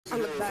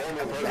look back. I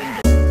look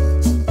back.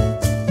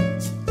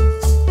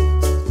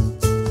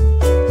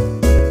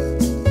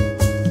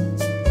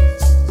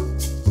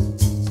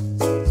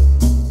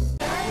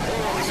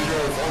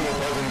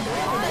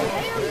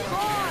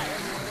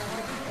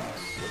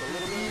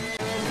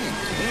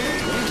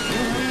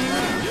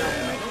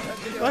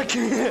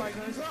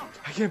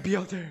 I can't be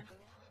out there.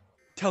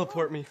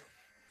 Teleport me.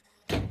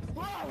 Bro,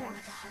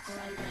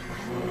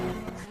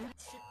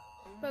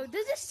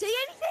 does it say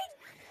anything?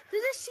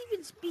 Does this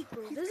even speak,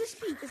 bro? Does it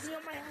speak? Is he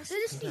on my ass? Does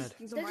it speak?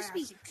 Does it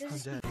speak? Does it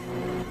speak?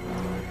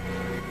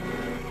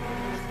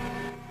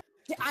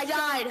 I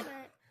died.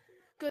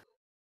 Good.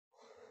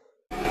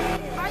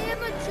 I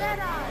am a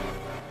Jedi.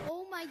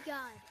 Oh my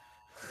god.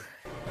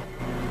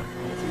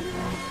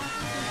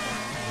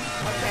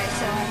 Okay,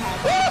 so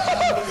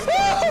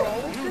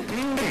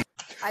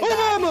I got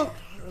Obama!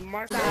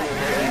 Mark that.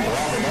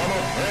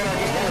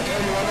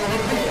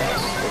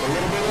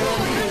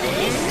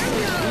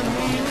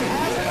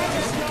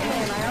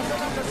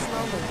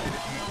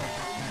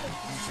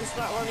 It's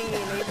not letting me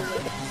enable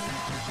it.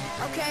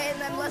 Okay,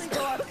 and then let's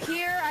go up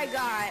here. I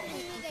got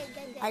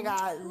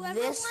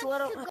this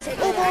little.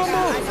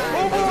 Obama!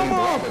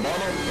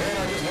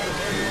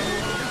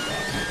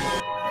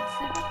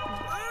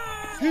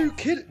 Are you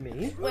kidding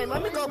me? Wait,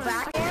 let me go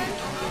back. I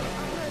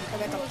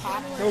got the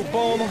pop.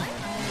 Obama!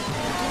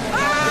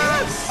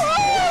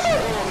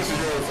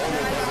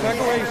 Back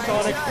away,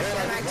 Sonic.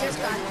 And I just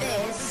got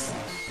this.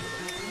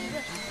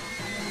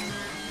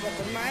 Got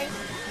the knife.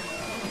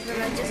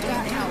 And I just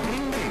got help.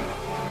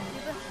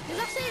 Does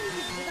that say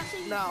anything? Does that say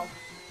anything? No.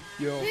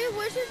 Yo. Dude,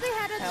 wish if they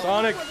had a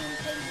Sonic.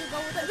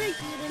 Wait,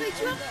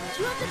 you have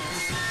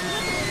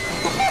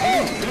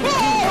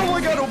Oh my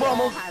god, We all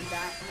Obama! have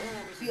that.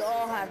 We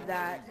all have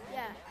that.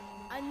 Yeah,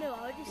 I know.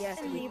 I just Yes,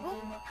 enable.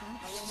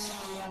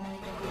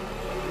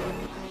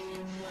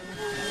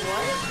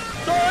 What?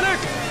 Sonic!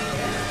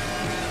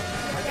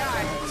 Oh my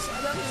god.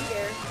 I'm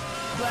scared.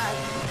 Black.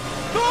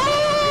 No!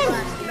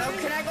 Black. No,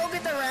 can I go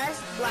get the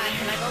rest? Black,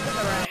 can I go get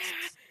the rest?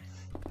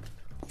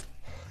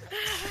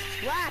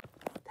 Black.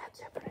 That's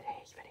it for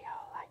today's video.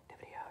 Like the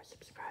video,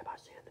 subscribe. I'll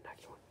see you in the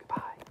next one.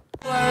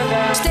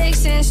 Goodbye.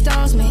 Sticks and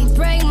stones may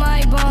break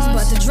my bones.